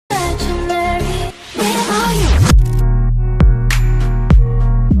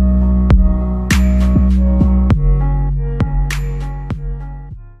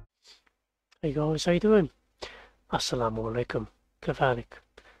guys, how you doing? Asalaamualikum, kavalik,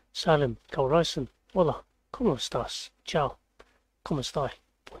 salim, kauraisan, hola, ¿cómo estás? Ciao, ¿cómo estáis?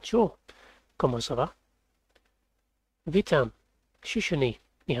 Bonjour, ¿cómo ça va? Vitam, shushani,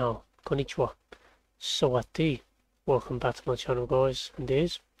 ni hao, konnichiwa, sawati. Welcome back to my channel, guys and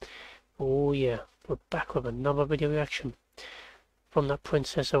dears. Oh yeah, we're back with another video reaction from that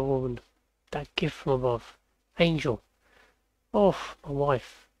princess of woman, that gift from above, angel. Oh, my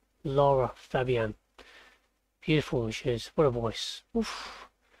wife, Lara Fabian. Beautiful she is. What a voice. Oof.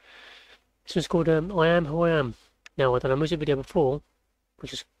 This one's called I Am Who I Am. Now, I've done a music video before,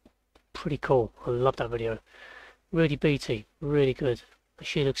 which is pretty cool. I love that video. Really beaty, really good.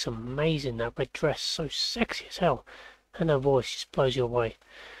 She looks amazing, that red dress, so sexy as hell. And her voice just blows you away.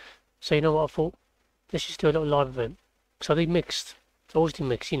 So you know what I thought? Let's just do a little live event. So I do mixed. I always do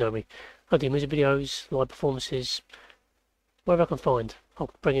mixed, you know me. I do music videos, live performances, wherever I can find, I'll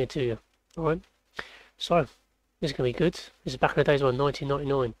bring it to you. Alright? So, this is going to be good. This is back in the days of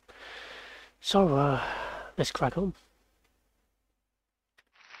 1999. So, let's crack on.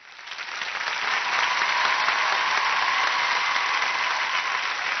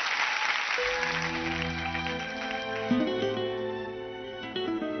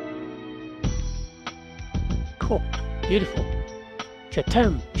 Cool. Beautiful. Je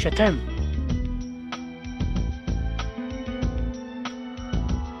t'aime. Je t'aime.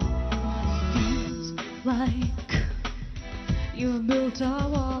 Like you've built a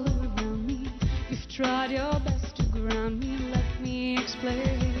wall around me, you've tried your best to ground me. Let me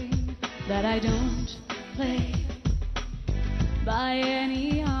explain that I don't play by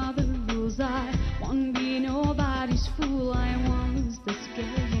any other rules. I won't be nobody's fool. I won't lose this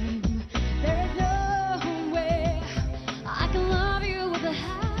game. There's no way I can love you with the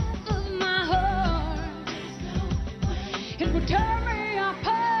half of my heart. It would tear me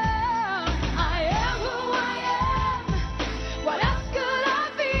apart.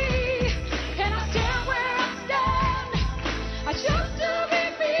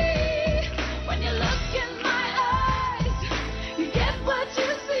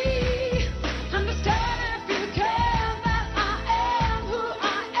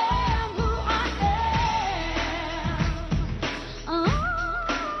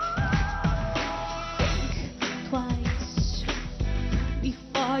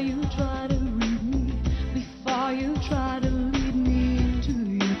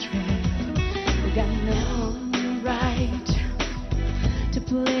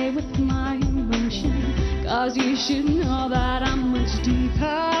 Cause you should know that I'm much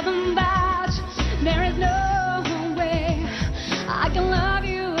deeper than that. There is no way I can love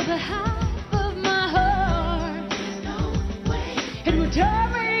you with the half of my heart. There's no way it would tear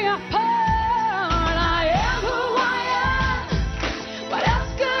me apart. I am who I am. What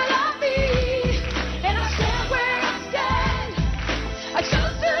else could I be? And I stand where I stand. I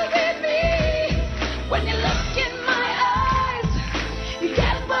chose to be me. When you look in my eyes, you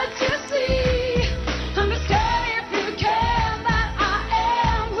get what you see.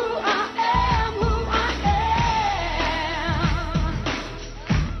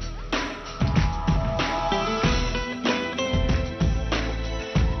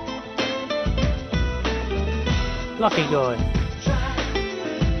 Lucky guy.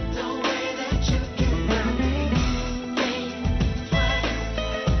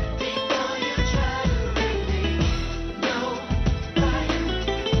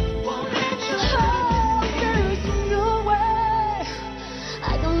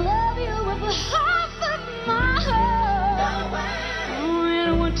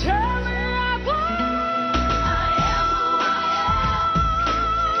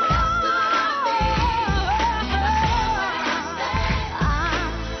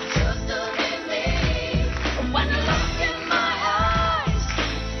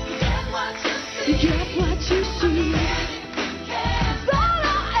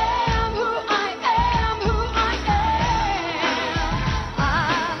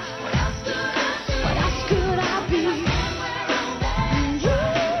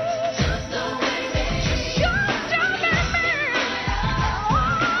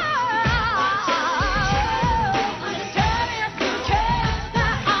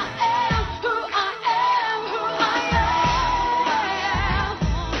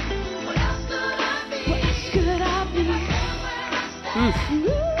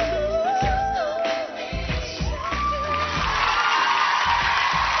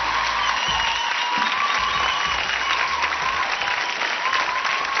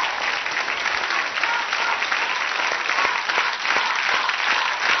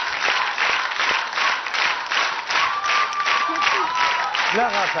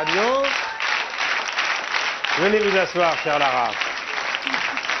 Lara Fabian, Venez vous asseoir, chère Lara.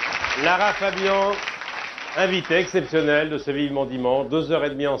 Lara Fabian, invitée exceptionnelle de ce Vivement Dimanche,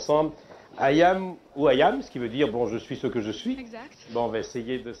 2h30 ensemble. Ayam ou Ayam, ce qui veut dire bon, je suis ce que je suis. Exact. Bon, on va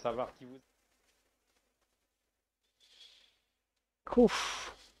essayer de savoir qui vous.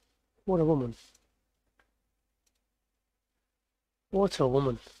 Oof. What a woman. What a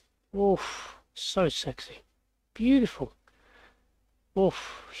woman. Oof. So sexy. Beautiful.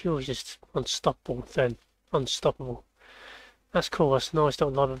 Oof. She was just unstoppable then. Unstoppable. That's cool. That's a nice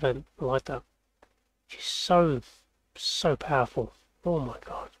little live event. I like that. She's so powerful. Oh my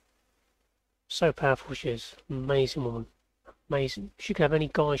god. So powerful she is. Amazing woman. Amazing. She could have any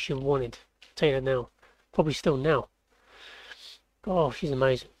guy she wanted. I'll tell you that now. Probably still now. Oh, she's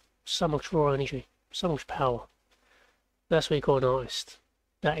amazing. So much raw energy. So much power. That's what you call an artist.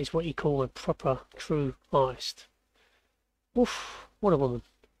 That is what you call a proper, true artist. Oof. What a woman.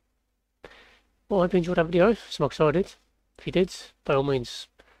 Well, I hope you enjoyed that video. So much I did. If you did, by all means,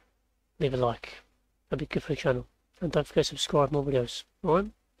 leave a like. That'd be good for the channel. And don't forget to subscribe for more videos. Alright?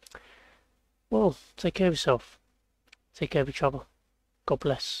 Well, take care of yourself. Take care of each other. God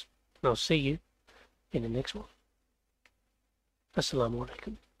bless. And I'll see you in the next one.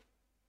 Asalaamualikum.